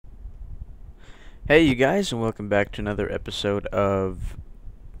Hey you guys, and welcome back to another episode of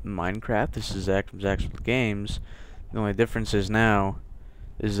Minecraft. This is Zach from Zach's Games. The only difference is now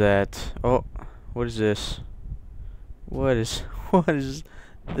is that what is this? What is what is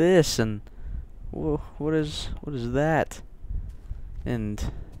this? And what is that?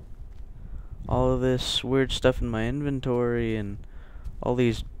 And all of this weird stuff in my inventory and all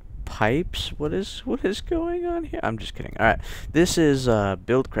these pipes. What is going on here? I'm just kidding. All right, this is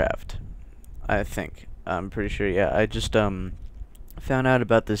Buildcraft. I think. I'm pretty sure. Yeah, I just found out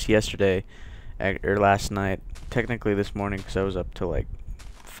about this yesterday or last night. Technically this morning because I was up till like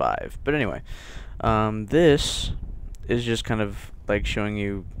 5. But anyway, this is just kind of like showing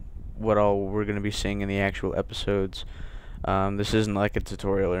you what all we're gonna be seeing in the actual episodes. This isn't like a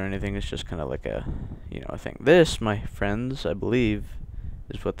tutorial or anything. It's just kind of like a a thing. This, my friends, I believe,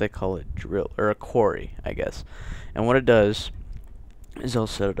 is what they call a drill or a quarry, I guess. And what it does is I'll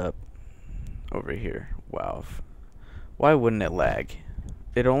set it up over here. Wow. Why wouldn't it lag?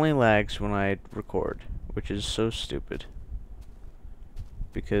 It only lags when I record, which is so stupid.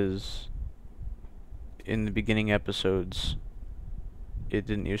 Because in the beginning episodes, it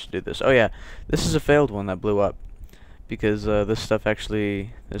didn't used to do this. Oh yeah, this is a failed one that blew up. Because this stuff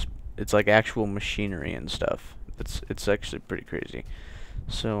actually, it's like actual machinery and stuff. It's actually pretty crazy.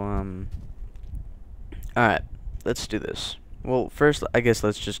 So, alright, let's do this. Well, first, I guess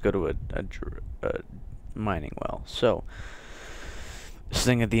let's just go to a mining well. So, this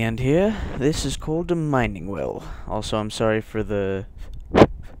thing at the end here, this is called a mining well. Also, I'm sorry for the,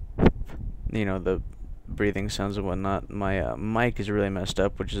 the breathing sounds and whatnot. My mic is really messed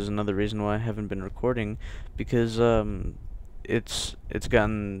up, which is another reason why I haven't been recording, because it's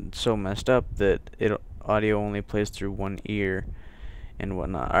gotten so messed up that audio only plays through one ear and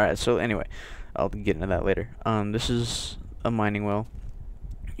whatnot. Alright, so anyway, I'll get into that later. This is a mining well.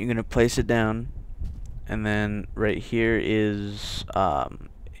 You're gonna place it down, and then right here is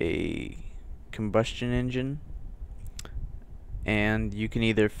a combustion engine, and you can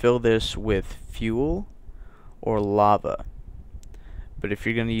either fill this with fuel or lava. But if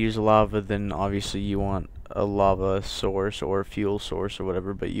you're gonna use lava, then obviously you want a lava source or fuel source or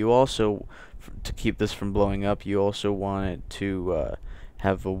whatever. But you also, to keep this from blowing up, you also want it to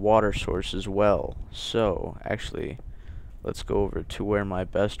have a water source as well. So actually, let's go over to where my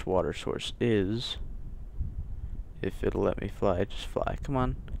best water source is. If it'll let me fly, just fly. Come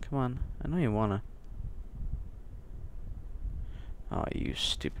on, come on. I know you wanna. Oh, you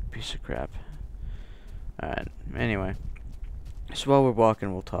stupid piece of crap. Alright, anyway. So while we're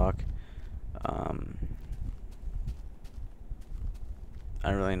walking, we'll talk. I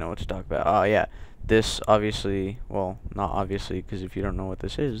don't really know what to talk about. Oh, yeah. This, obviously, well, not obviously, because if you don't know what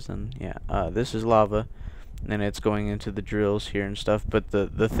this is, then, yeah. This is lava, and it's going into the drills here and stuff, but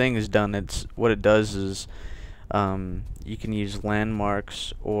the thing is done. What it does is, you can use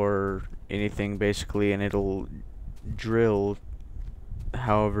landmarks or anything, basically, and it'll drill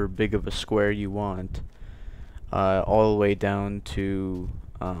however big of a square you want, all the way down to,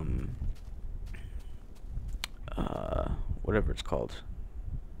 whatever it's called.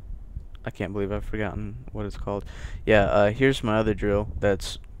 I can't believe I've forgotten what it's called. Yeah, here's my other drill.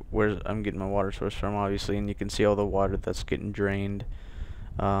 That's where I'm getting my water source from, obviously, and you can see all the water that's getting drained.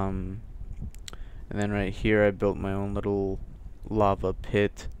 And then right here I built my own little lava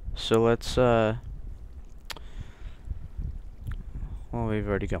pit. So let's, well, we've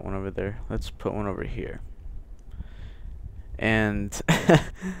already got one over there. Let's put one over here. And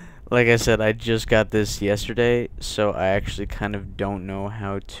like I said, I just got this yesterday, so I actually kind of don't know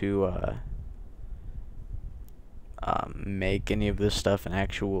how to make any of this stuff in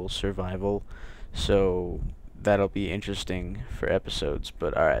actual survival. So that'll be interesting for episodes.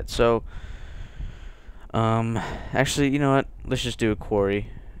 But alright, so actually, you know what? Let's just do a quarry,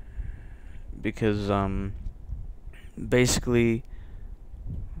 because basically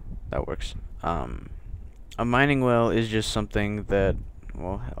that works. A mining well is just something that,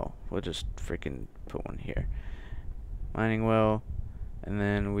 well, hell, we'll just freaking put one here. Mining well, and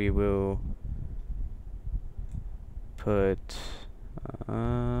then we will put,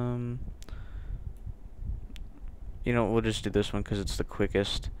 we'll just do this one because it's the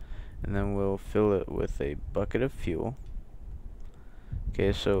quickest, and then we'll fill it with a bucket of fuel.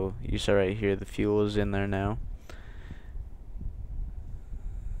 Okay, so you saw right here the fuel is in there now,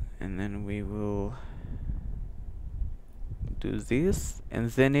 and then we will do this,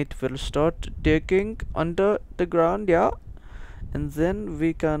 and then it will start digging under the ground, yeah, and then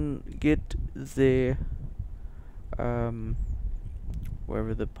we can get the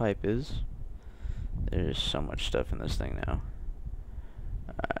wherever the pipe is. There's so much stuff in this thing now.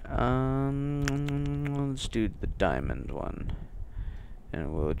 do the diamond one,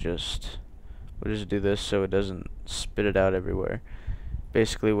 and we'll just do this so it doesn't spit it out everywhere.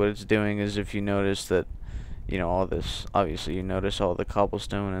 Basically what it's doing is, if you notice that, you know, all this, obviously you notice all the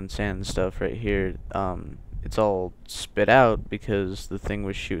cobblestone and sand and stuff right here, it's all spit out because the thing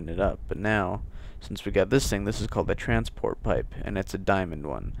was shooting it up. But now, since we got this thing, this is called a transport pipe, and it's a diamond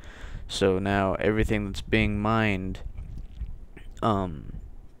one. So now everything that's being mined,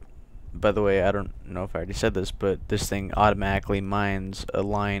 by the way, I don't know if I already said this, but this thing automatically mines a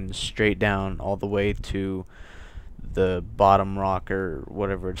line straight down all the way to the bottom rock, or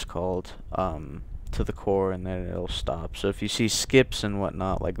whatever it's called, to the core, and then it'll stop. So if you see skips and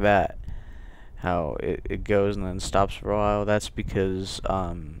whatnot like that, how it goes and then stops for a while, that's because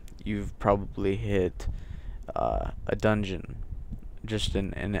you've probably hit a dungeon just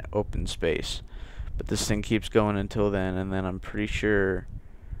in an open space. But this thing keeps going until then, and then I'm pretty sure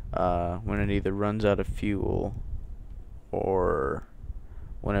when it either runs out of fuel or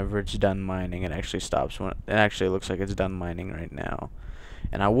whenever it's done mining, it actually stops. When it actually looks like it's done mining right now.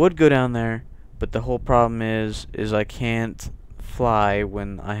 And I would go down there, but the whole problem is I can't fly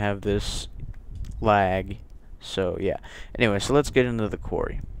when I have this lag. So yeah. Anyway, so let's get into the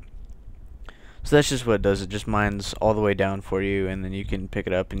quarry. So that's just what it does. It just mines all the way down for you, and then you can pick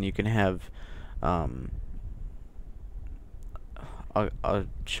it up, and you can have I'll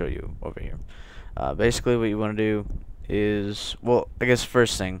show you over here. Basically what you want to do is, well, I guess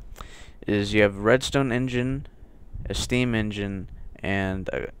first thing is you have a redstone engine, a steam engine, and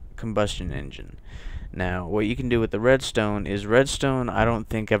a combustion engine. Now what you can do with the redstone is, redstone I don't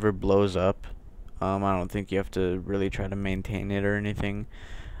think ever blows up. I don't think you have to really try to maintain it or anything.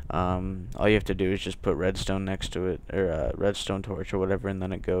 All you have to do is just put redstone next to it, or a redstone torch or whatever, and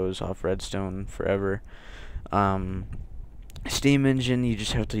then it goes off redstone forever. Steam engine, you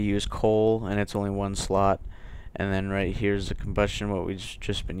just have to use coal, and it's only one slot. And then right here's the combustion, what we've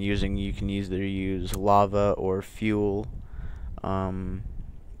just been using. You can either use lava or fuel to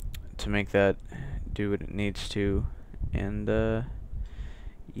make that do what it needs to. And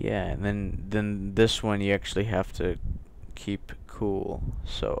yeah, and then this one you actually have to keep cool.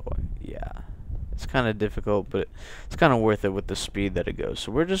 So yeah, it's kind of difficult, but it's kind of worth it with the speed that it goes.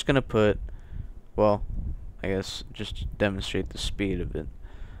 So we're just gonna put, well, I guess just to demonstrate the speed of it,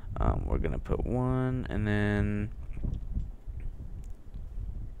 we're gonna put one, and then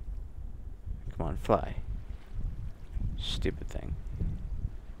come on, fly. Stupid thing.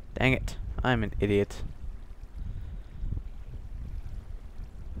 Dang it, I'm an idiot.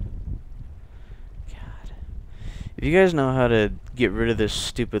 God. If you guys know how to get rid of this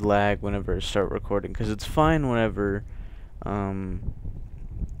stupid lag whenever I start recording, because it's fine whenever whenever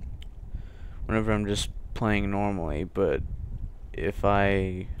I'm just playing normally, but if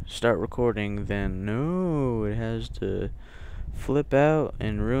I start recording, then no, it has to flip out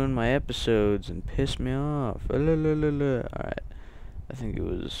and ruin my episodes and piss me off. Alright, I think it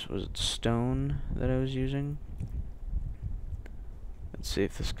was it stone that I was using? Let's see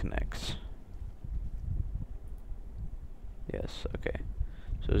if this connects. Yes, okay.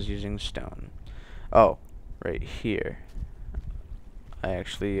 So I was using stone. Oh, right here. I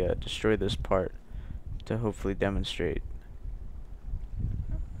actually destroyed this part to hopefully demonstrate.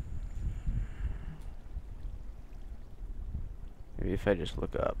 Maybe if I just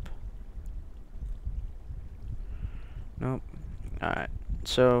look up. Nope. Alright,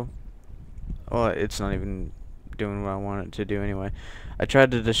 so, well, it's not even doing what I want it to do anyway. I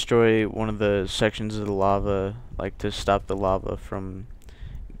tried to destroy one of the sections of the lava, like to stop the lava from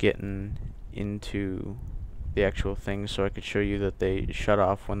getting into the actual thing, so I could show you that they shut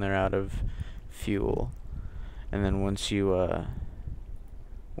off when they're out of fuel. And then once you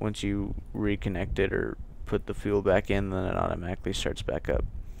reconnect it or put the fuel back in, then it automatically starts back up.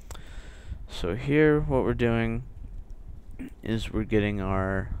 So here what we're doing is we're getting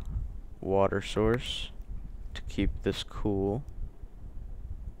our water source to keep this cool.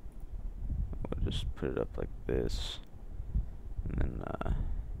 We'll just put it up like this, and then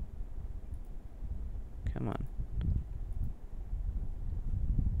come on.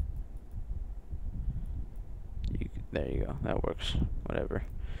 There you go. That works. Whatever.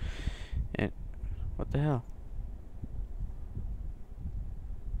 And what the hell?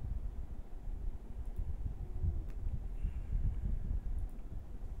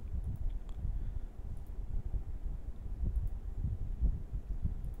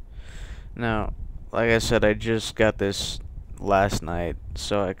 Now, like I said, I just got this last night,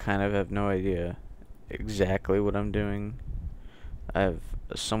 so I kind of have no idea exactly what I'm doing. I have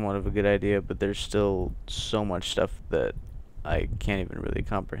somewhat of a good idea, but there's still so much stuff that I can't even really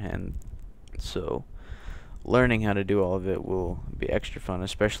comprehend. So learning how to do all of it will be extra fun,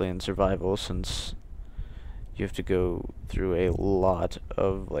 especially in survival, since you have to go through a lot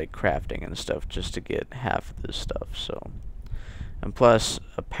of like crafting and stuff just to get half of this stuff. So, and plus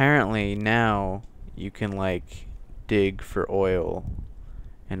apparently now you can like dig for oil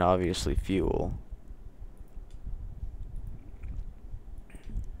and obviously fuel.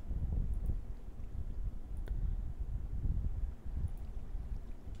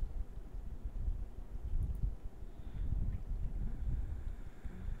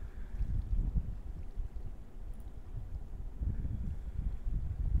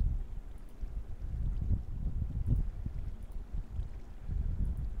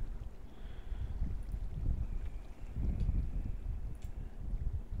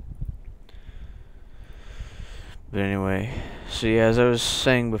 But anyway, so yeah, as I was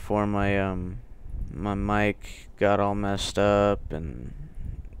saying before, my mic got all messed up and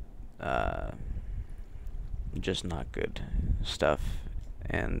just not good stuff.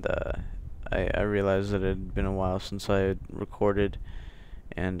 And I realized that it had been a while since I had recorded,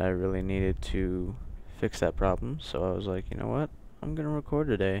 and I really needed to fix that problem. So I was like, you know what? I'm gonna record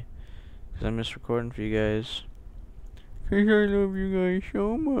today, because I miss recording for you guys. Because I love you guys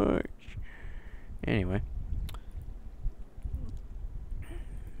so much. Anyway.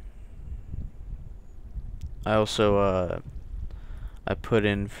 I also, I put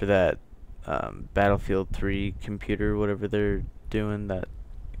in for that Battlefield 3 computer, whatever they're doing, that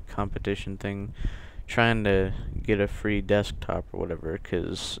competition thing, trying to get a free desktop or whatever,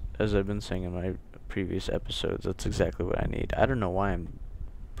 because as I've been saying in my previous episodes, that's exactly what I need. I don't know why I'm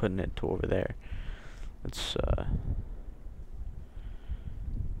putting it to over there. Let's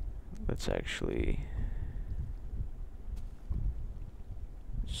actually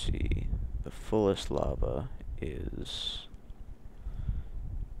see. The fullest lava is,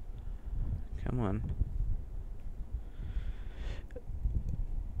 come on,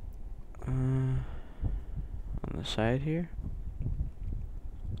 on the side here.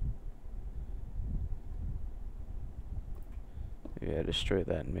 Maybe I destroy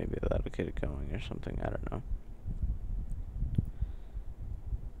that and maybe that'll get it going or something, I don't know.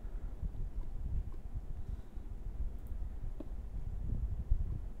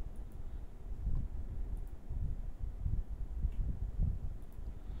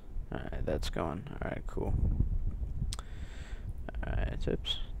 Alright, that's going. Alright, cool. Alright,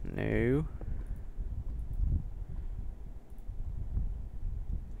 tips. No.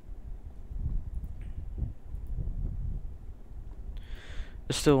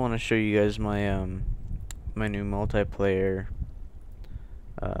 I still want to show you guys my my new multiplayer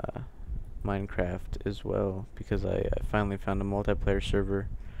Minecraft as well, because I finally found a multiplayer server,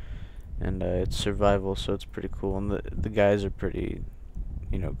 and it's survival, so it's pretty cool, and the guys are pretty,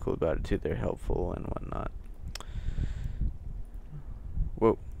 you know, cool about it too. They're helpful and whatnot.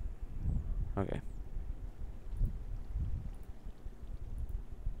 Whoa. Okay.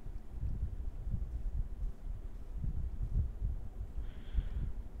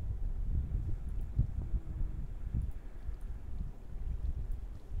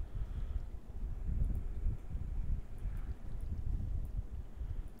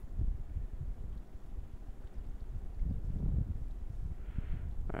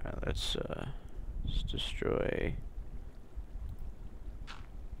 Alright, let's destroy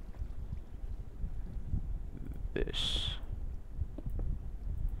this.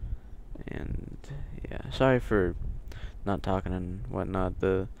 And yeah, sorry for not talking and whatnot.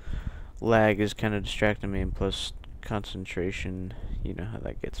 The lag is kind of distracting me, and plus concentration, you know how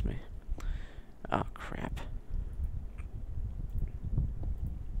that gets me. Oh crap.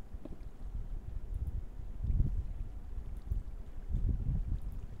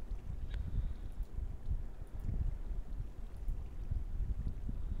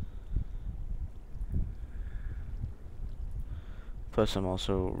 Plus, I'm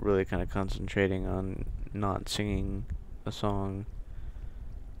also really kind of concentrating on not singing a song,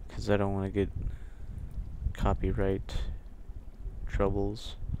 because I don't want to get copyright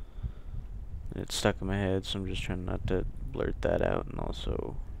troubles. And it's stuck in my head, so I'm just trying not to blurt that out, and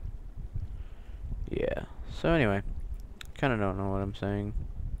also, yeah. So anyway, kind of don't know what I'm saying.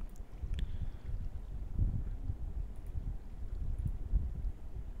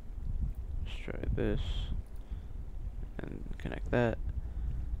 Destroy this. And connect that,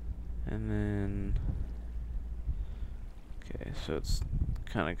 and then okay, so it's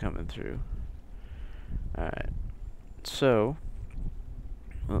kind of coming through. Alright, so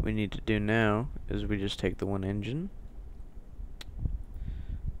what we need to do now is we just take the one engine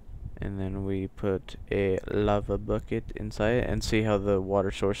And then we put a lava bucket inside it, and see how the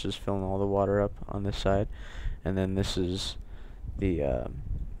water source is filling all the water up on this side. And then this is the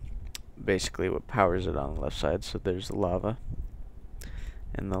basically what powers it on the left side. So there's the lava,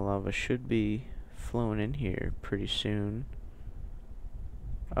 and the lava should be flowing in here pretty soon.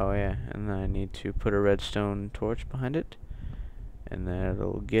 Oh yeah, and then I need to put a redstone torch behind it, and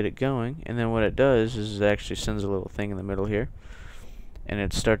that'll get it going. And then what it does is it actually sends a little thing in the middle here, and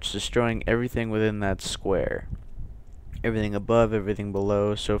it starts destroying everything within that square. Everything above, everything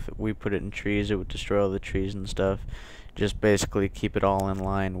below. So if we put it in trees, it would destroy all the trees and stuff. Just basically keep it all in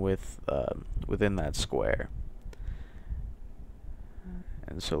line with within that square.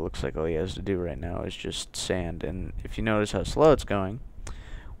 And so it looks like all he has to do right now is just sand. And if you notice how slow it's going,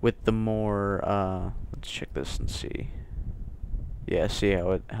 with the more let's check this and see. Yeah, see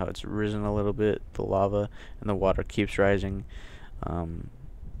how it's risen a little bit, the lava, and the water keeps rising. I'm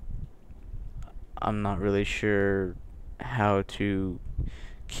not really sure how to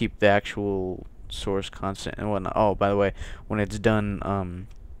keep the actual source constant and whatnot. Oh, by the way, when it's done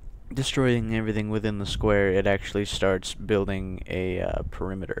destroying everything within the square, it actually starts building a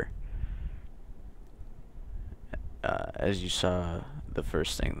perimeter. As you saw the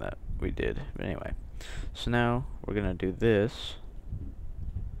first thing that we did. But anyway, so now we're gonna do this,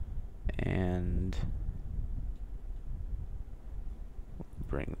 and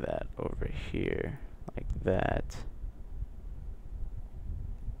bring that over here like that,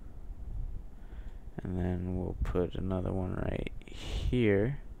 and then we'll put another one right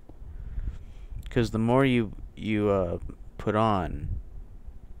here, because the more you put on,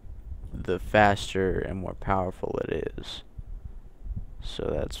 the faster and more powerful it is. So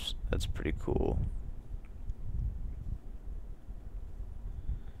that's pretty cool.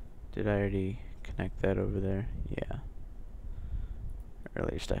 Did I already connect that over there? Yeah. Or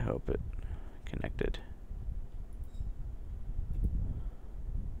at least I hope it connected.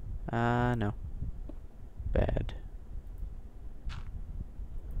 No. Bad.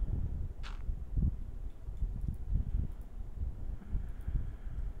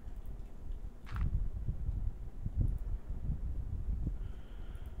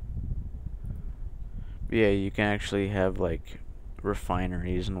 Yeah, you can actually have like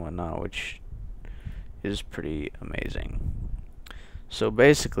refineries and whatnot, which is pretty amazing. So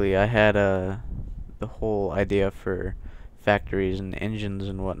basically, I had the whole idea for factories and engines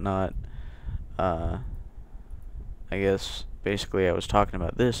and whatnot. I guess basically I was talking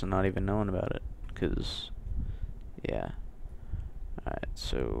about this and not even knowing about it, cause yeah. Alright,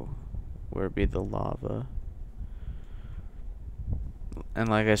 so where be the lava? And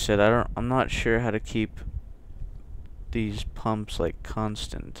like I said, I'm not sure how to keep these pumps like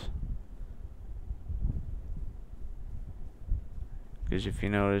constant. Because if you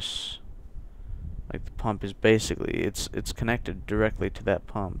notice, like the pump is basically it's connected directly to that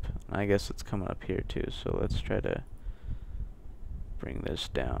pump. And I guess it's coming up here too. So let's try to bring this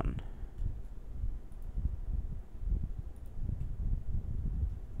down.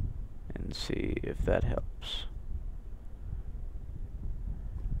 And see if that helps.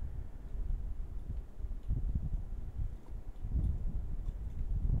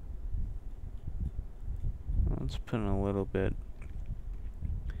 Let's put in a little bit.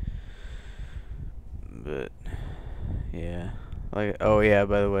 But yeah, like, oh yeah,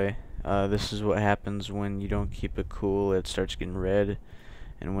 by the way, this is what happens when you don't keep it cool. It starts getting red,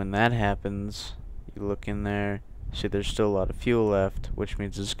 and when that happens, you look in there, see there's still a lot of fuel left, which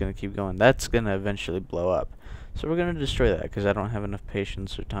means it's gonna keep going. That's gonna eventually blow up. So we're gonna destroy that because I don't have enough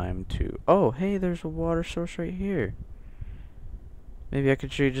patience or time to. Oh, hey, there's a water source right here. Maybe I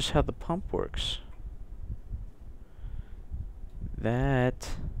could show you just how the pump works. That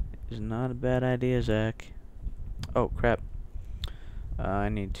is not a bad idea, Zach. Oh, crap. I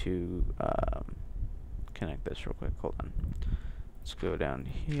need to connect this real quick. Hold on. Let's go down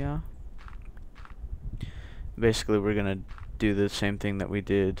here. Basically, we're going to do the same thing that we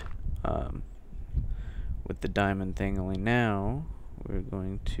did with the diamond thing, only now we're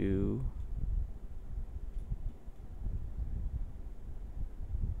going to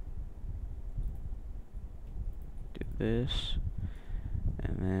do this.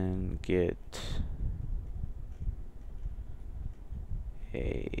 And then get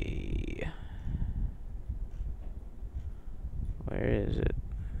a, where is it?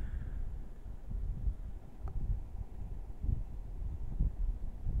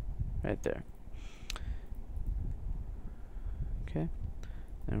 Right there. Okay.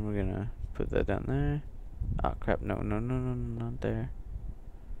 And we're gonna put that down there. Oh crap, no, not there.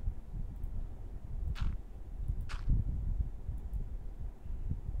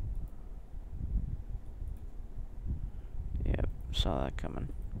 saw that coming.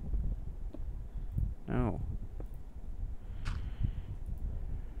 No.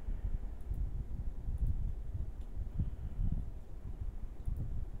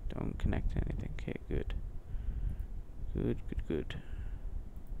 Don't connect to anything. Okay, good. Good, good, good.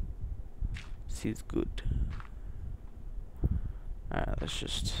 This is good. Alright, let's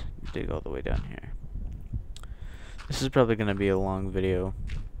just dig all the way down here. This is probably going to be a long video,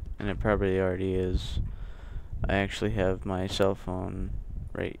 and it probably already is. I actually have my cell phone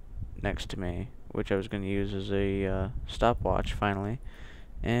right next to me, which I was going to use as a stopwatch finally.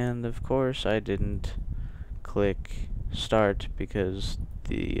 And of course I didn't click start because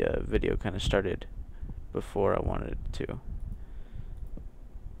the video kind of started before I wanted it to.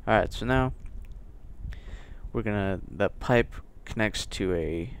 Alright, so now that pipe connects to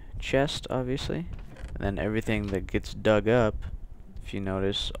a chest, obviously, and then everything that gets dug up, if you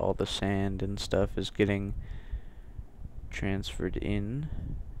notice, all the sand and stuff is getting transferred in,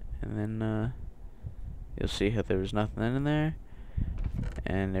 and then you'll see how there was nothing in there,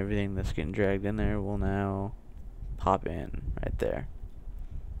 and everything that's getting dragged in there will now pop in right there.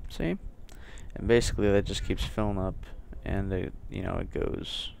 See? And basically that just keeps filling up, and it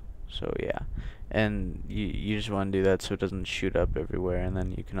goes. So yeah, and you just want to do that so it doesn't shoot up everywhere, and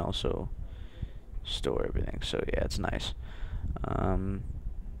then you can also store everything. So yeah, it's nice.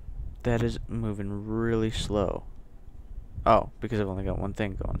 That is moving really slow. Oh, because I've only got one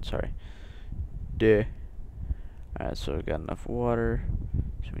thing going, sorry. Duh. Alright, so we've got enough water.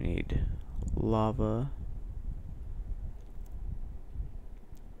 So we need lava.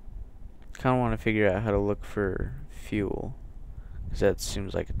 Kinda want to figure out how to look for fuel, because that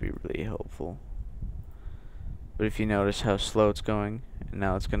seems like it'd be really helpful. But if you notice how slow it's going, and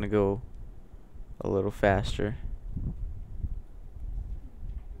now it's gonna go a little faster.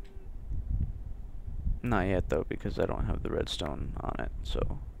 Not yet though, because I don't have the redstone on it,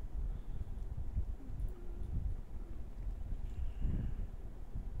 so.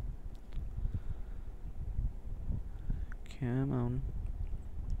 Come on.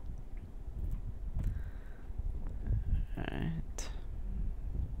 Alright.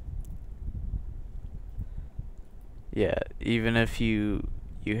 Yeah, even if you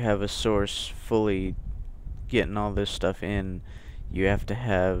have a source fully getting all this stuff in, you have to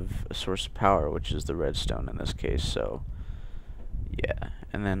have a source of power, which is the redstone in this case. So yeah,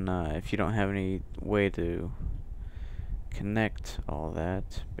 and then if you don't have any way to connect all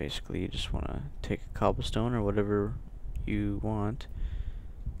that, basically you just want to take a cobblestone or whatever you want.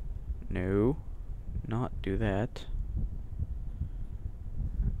 No, not do that.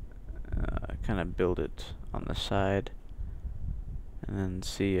 Kind of build it on the side, and then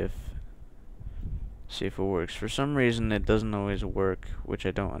see if it works. For some reason it doesn't always work, which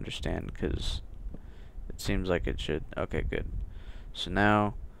I don't understand, because it seems like it should. Okay, good. So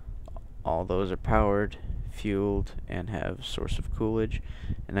now all those are powered, fueled, and have source of coolage,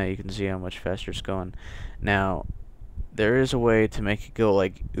 and now you can see how much faster it's going. Now there is a way to make it go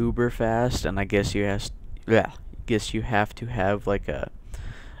like uber fast, and I guess you have to have like a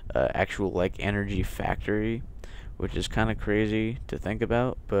actual like energy factory, which is kind of crazy to think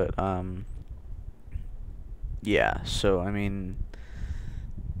about, but yeah. So I mean,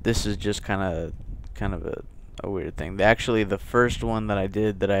 this is just kind of a weird thing. Actually, the first one that I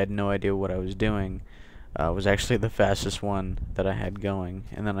did that I had no idea what I was doing was actually the fastest one that I had going,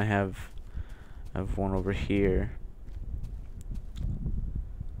 and then I have one over here.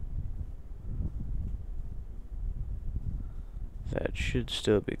 That should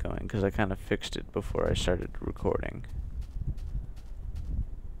still be going, because I kind of fixed it before I started recording.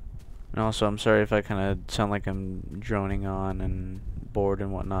 And also, I'm sorry if I kind of sound like I'm droning on and bored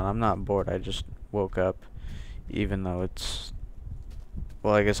and whatnot. I'm not bored, I just woke up, even though it's...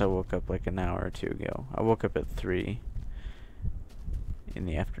 Well, I guess I woke up like an hour or two ago. I woke up at 3 in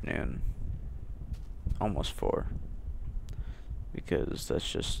the afternoon. Almost 4. Because that's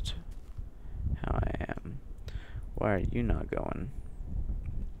just how I am. Why are you not going?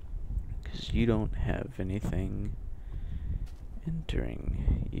 Because you don't have anything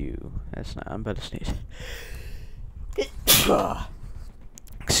entering you. That's not... I'm about to sneeze.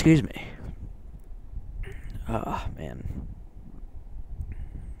 Excuse me. Ah, man.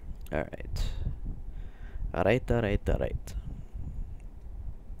 Alright. Alright.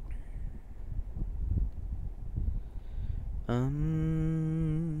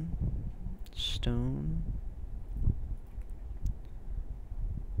 Stone.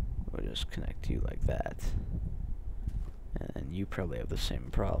 We'll just connect you like that. And you probably have the same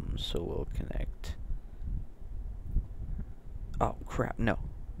problem, so we'll connect. Oh crap, no.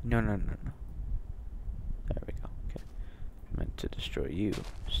 No. There we go. Okay. I meant to destroy you,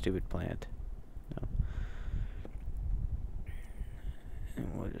 stupid plant. No. And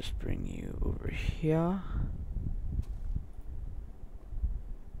we'll just bring you over here.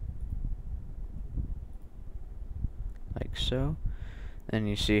 Like so. And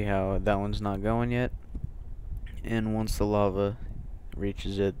you see how that one's not going yet. And once the lava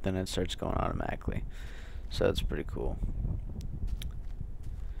reaches it, then it starts going automatically. So that's pretty cool.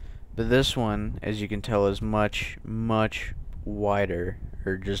 But this one, as you can tell, is much, much wider,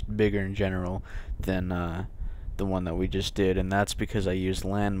 or just bigger in general, than the one that we just did, and that's because I used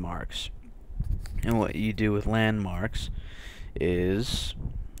landmarks. And what you do with landmarks is,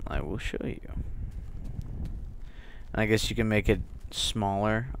 I will show you. And I guess you can make it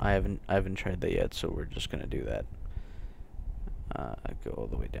smaller. I haven't tried that yet, so we're just gonna do that. Go all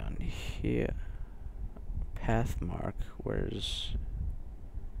the way down here. Path mark. Where's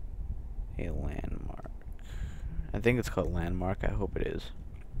a landmark? I think it's called landmark. I hope it is.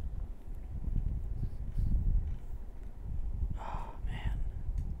 Oh man,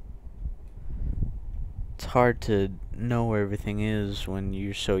 it's hard to know where everything is when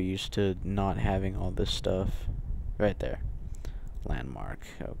you're so used to not having all this stuff. Right there. Landmark.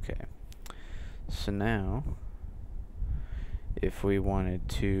 Okay. So now, if we wanted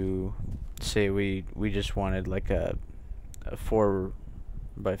to, say we just wanted like a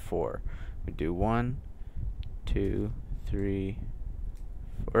 4x4, we do 1, 2, 3,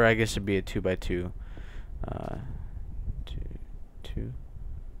 or I guess it'd be a 2x2. 2,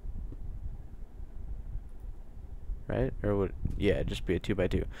 right? Or would, yeah, it'd just be a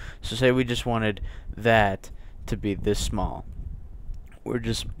 2x2. So say we just wanted that to be this small. We're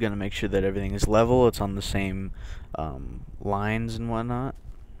just gonna make sure that everything is level, it's on the same lines and whatnot,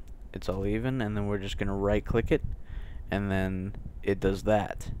 it's all even, and then we're just gonna right click it, and then it does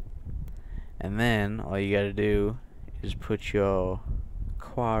that. And then all you gotta do is put your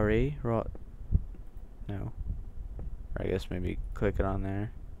quarry no, or I guess maybe click it on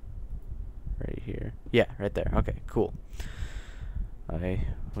there, right here, yeah, right there. Okay, cool. I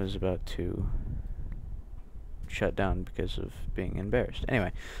was about to shut down because of being embarrassed.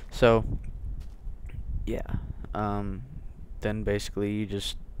 Anyway, so yeah, then basically you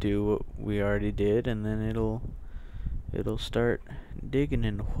just do what we already did, and then it'll start digging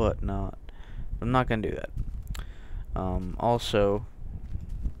and whatnot. I'm not gonna do that. Also,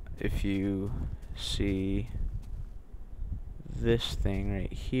 if you see this thing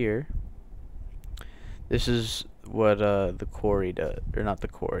right here, this is what the quarry does, or not the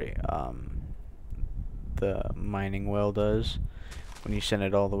quarry, the mining well does. When you send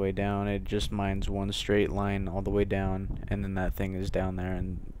it all the way down, it just mines one straight line all the way down, and then that thing is down there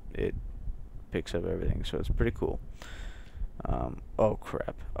and it picks up everything, so it's pretty cool. Oh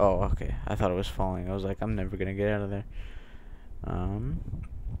crap. Oh, okay. I thought it was falling. I was like, I'm never gonna get out of there.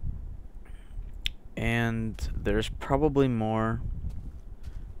 And there's probably more,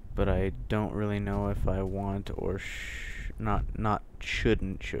 but I don't really know if I want or not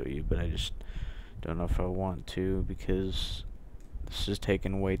shouldn't show you, but I just don't know if I want to, because this is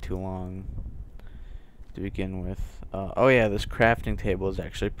taking way too long to begin with. Oh yeah, this crafting table is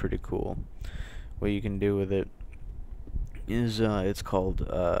actually pretty cool. What you can do with it is, it's called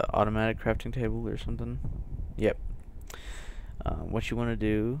automatic crafting table or something. Yep. What you want to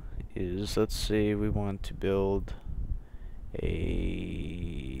do is, let's say we want to build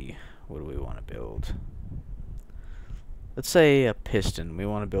a, what do we want to build? Let's say a piston. We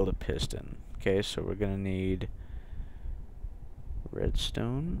want to build a piston. Okay, so we're gonna need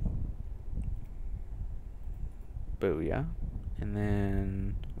redstone. Booyah. And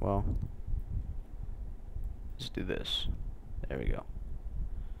then, well, let's do this. There we go.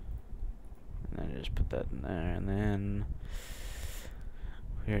 And then just put that in there, and then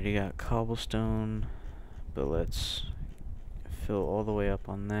we already got cobblestone, but let's fill all the way up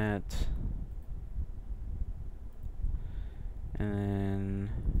on that. And then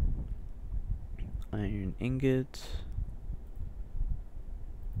iron ingot.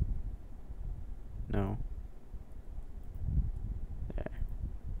 No. There.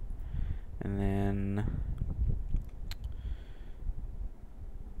 And then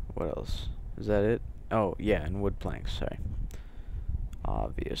what else? Is that it? Oh, yeah, and wood planks, sorry.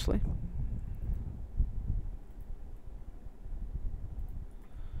 Obviously.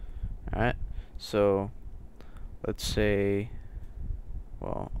 Alright, so let's say,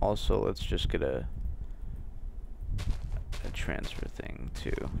 well, also let's just get a transfer thing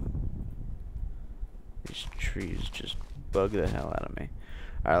too. These trees just bug the hell out of me.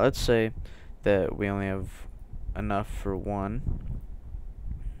 Alright, let's say that we only have enough for one.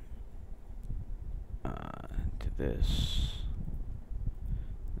 Do this.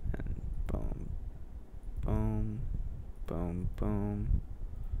 boom,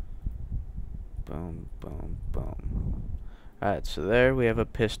 boom, boom, boom. Alright, so there we have a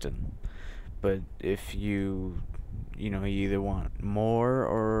piston. But if you you either want more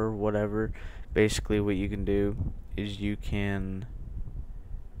or whatever, basically what you can do is you can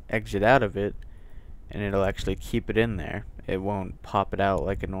exit out of it, and it'll actually keep it in there. It won't pop it out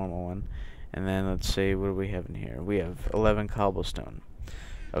like a normal one. And then let's say, what do we have in here? We have 11 cobblestone.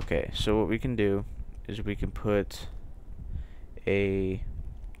 Okay, so what we can do is we can put a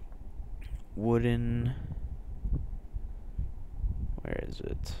wooden, where is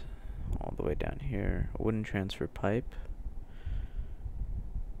it? All the way down here. A wooden transfer pipe.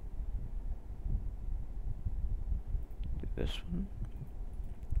 Do this one.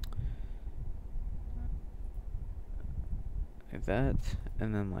 Like that,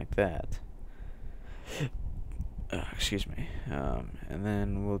 and then like that. Excuse me. And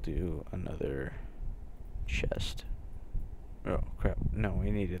then we'll do another chest. Oh crap! No,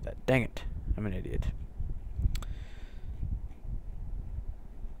 we needed that. Dang it! I'm an idiot.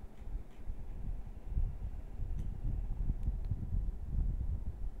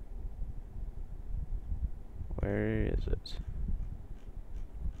 Where is it?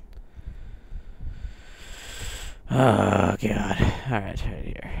 Oh god. Alright, right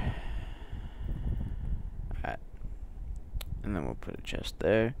here. Alright. And then we'll put a chest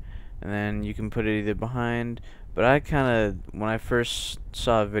there. And then you can put it either behind. But I kinda, when I first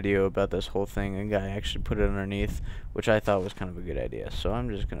saw a video about this whole thing, a guy actually put it underneath, which I thought was kind of a good idea. So I'm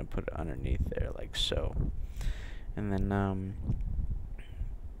just gonna put it underneath there, like so. And then,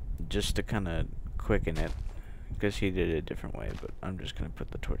 just to kinda quicken it, because he did it a different way, but I'm just gonna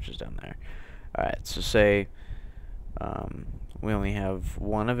put the torches down there. Alright, so say we only have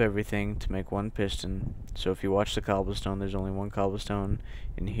one of everything to make one piston. So if you watch the cobblestone, there's only one cobblestone.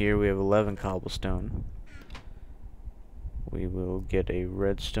 In here we have 11 cobblestone. We will get a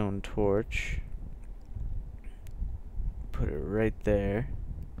redstone torch, put it right there,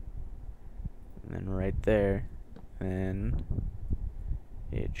 and then right there. Then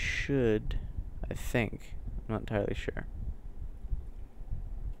it should, I think, I'm not entirely sure.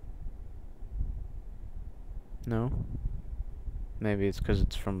 No? Maybe it's because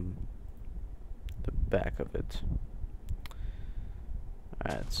it's from the back of it.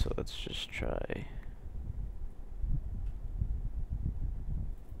 Alright, so let's just try.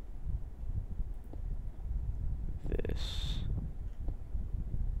 This.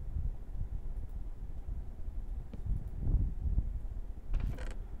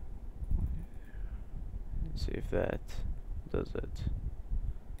 Let's see if that does it.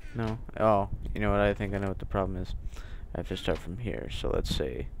 No? Oh, you know what? I think I know what the problem is. I have to start from here. So let's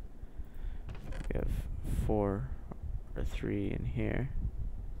say we have 4 or 3 in here.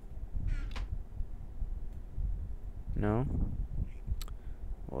 No?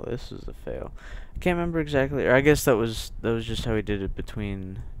 Well, this is a fail. I can't remember exactly, or I guess that was just how we did it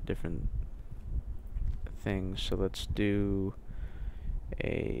between different things. So let's do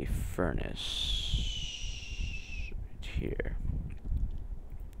a furnace right here.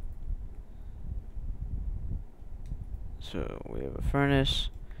 So we have a furnace,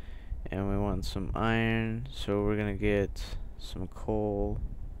 and we want some iron, so we're gonna get some coal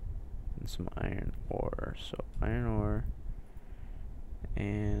and some iron ore. So iron ore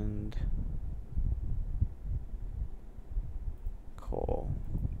and coal.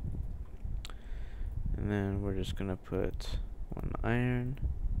 And then we're just gonna put 1 iron,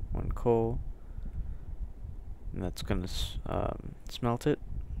 1 coal, and that's gonna smelt it.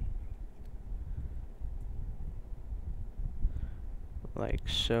 Like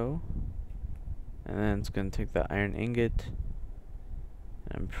so. And then it's gonna take the iron ingot,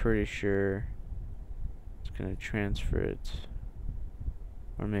 and I'm pretty sure it's gonna transfer it,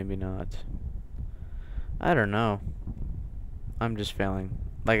 or maybe not. I don't know. I'm just failing.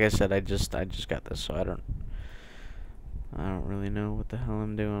 Like I said, I just got this, so I don't really know what the hell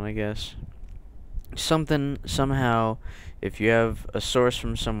I'm doing, I guess. Somehow, if you have a source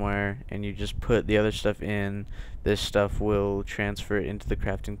from somewhere and you just put the other stuff in, this stuff will transfer it into the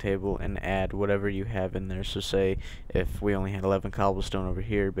crafting table and add whatever you have in there. So say if we only had 11 cobblestone over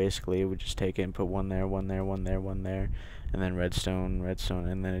here, basically it would just take it and put 1 there, 1 there, 1 there, 1 there, and then redstone, redstone,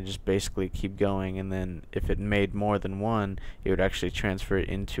 and then it just basically keep going. And then if it made more than 1, it would actually transfer it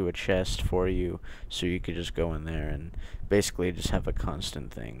into a chest for you, so you could just go in there and basically just have a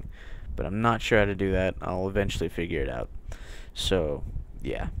constant thing. But I'm not sure how to do that. I'll eventually figure it out. So,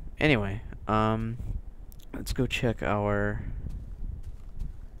 yeah. Anyway, let's go check our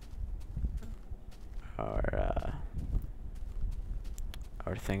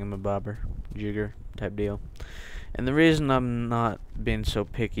thingamabobber, jigger type deal. And the reason I'm not being so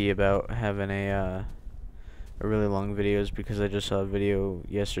picky about having a really long video is because I just saw a video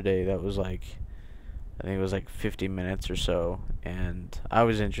yesterday that was like, I think it was like 50 minutes or so, and I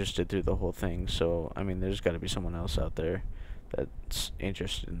was interested through the whole thing. So I mean, there's got to be someone else out there that's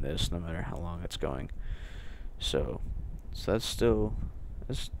interested in this, no matter how long it's going. So that's still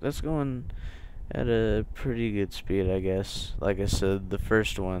that's going at a pretty good speed, I guess. Like I said, the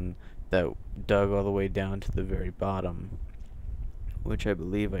first one that dug all the way down to the very bottom, which I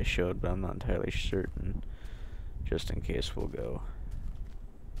believe I showed, but I'm not entirely certain. Just in case, we'll go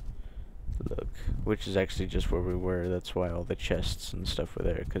look, which is actually just where we were. That's why all the chests and stuff were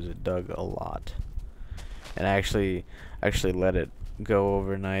there, because it dug a lot. And I actually let it go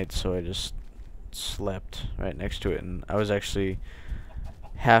overnight, so I just slept right next to it, and I was actually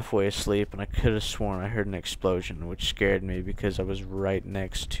halfway asleep, and I could have sworn I heard an explosion, which scared me because I was right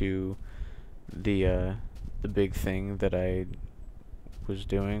next to the big thing that I was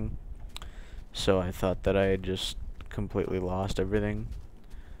doing. So I thought that I had just completely lost everything,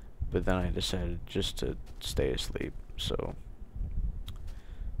 but then I decided just to stay asleep. So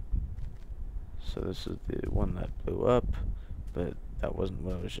this is the one that blew up, but that wasn't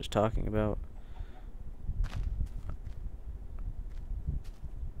what I was just talking about.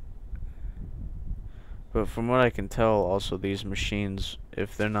 But from what I can tell, also, these machines,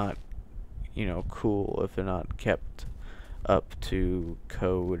 if they're not, you know, cool, if they're not kept up to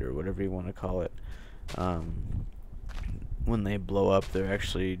code or whatever you want to call it, when they blow up, they're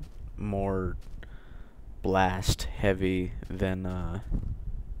actually more blast heavy than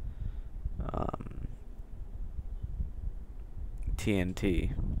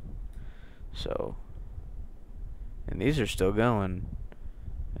TNT. So, and these are still going,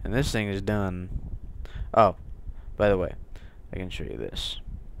 and this thing is done. Oh, by the way, I can show you this.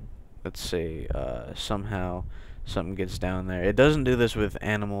 Let's say somehow something gets down there. It doesn't do this with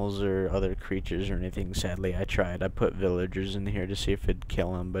animals or other creatures or anything, sadly. I tried. I put villagers in here to see if it'd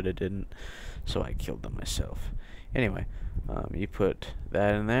kill them, but it didn't, so I killed them myself. Anyway, you put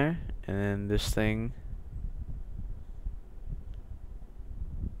that in there, and then this thing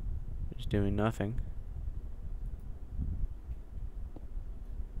is doing nothing.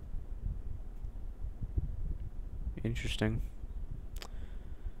 Interesting.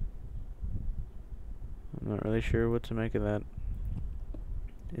 I'm not really sure what to make of that.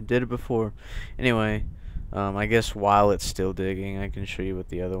 It did it before. Anyway, I guess while it's still digging, I can show you with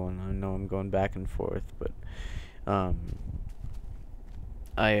the other one. I know I'm going back and forth, but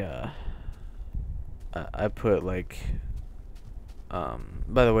I put like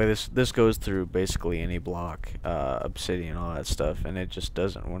by the way, this goes through basically any block, obsidian, all that stuff, and it just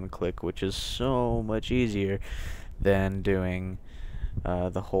doesn't one click, which is so much easier than doing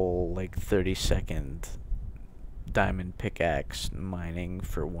the whole like 30-second diamond pickaxe mining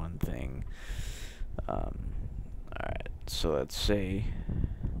for one thing. Alright, so let's say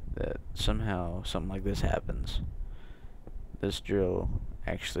that somehow something like this happens. This drill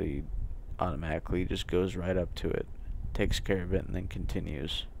actually automatically just goes right up to it, takes care of it, and then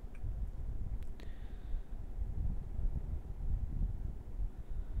continues.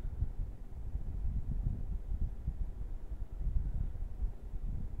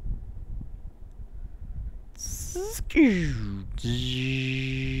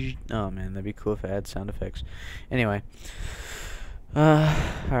 Oh man, that'd be cool if I had sound effects. Anyway,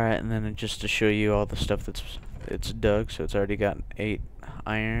 alright, and then just to show you all the stuff it's dug, so it's already got 8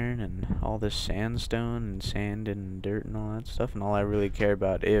 iron and all this sandstone and sand and dirt and all that stuff. And all I really care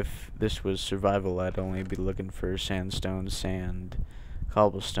about, if this was survival, I'd only be looking for sandstone, sand,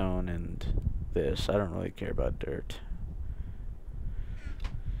 cobblestone, and this. I don't really care about dirt.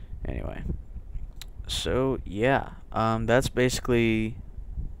 Anyway, so yeah, that's basically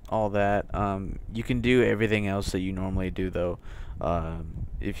all that. You can do everything else that you normally do though,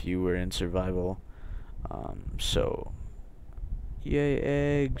 if you were in survival. So yay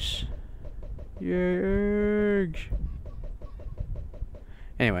eggs, yay eggs.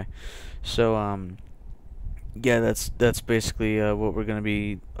 Anyway, so yeah, that's basically what we're gonna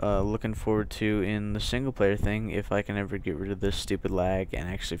be looking forward to in the single player thing, if I can ever get rid of this stupid lag and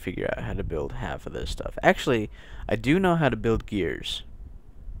actually figure out how to build half of this stuff. Actually, I do know how to build gears,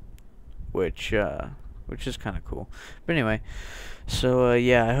 which is kind of cool. But anyway, so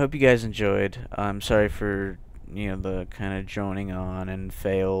yeah, I hope you guys enjoyed. I'm sorry for, you know, the kind of droning on and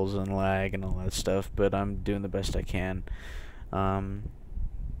fails and lag and all that stuff, but I'm doing the best I can.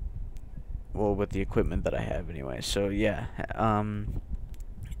 Well, with the equipment that I have anyway. So yeah,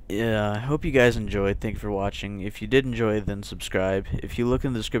 Yeah, I hope you guys enjoyed. Thank you for watching. If you did enjoy, then subscribe. If you look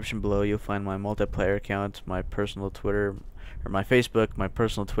in the description below, you'll find my multiplayer account, my personal Twitter, or my Facebook, my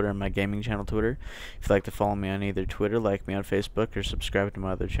personal Twitter, and my gaming channel Twitter. If you'd like to follow me on either Twitter, like me on Facebook, or subscribe to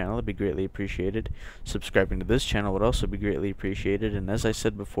my other channel, it'd be greatly appreciated. Subscribing to this channel would also be greatly appreciated. And as I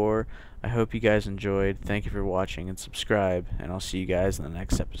said before, I hope you guys enjoyed. Thank you for watching, and subscribe, and I'll see you guys in the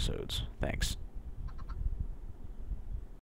next episodes. Thanks.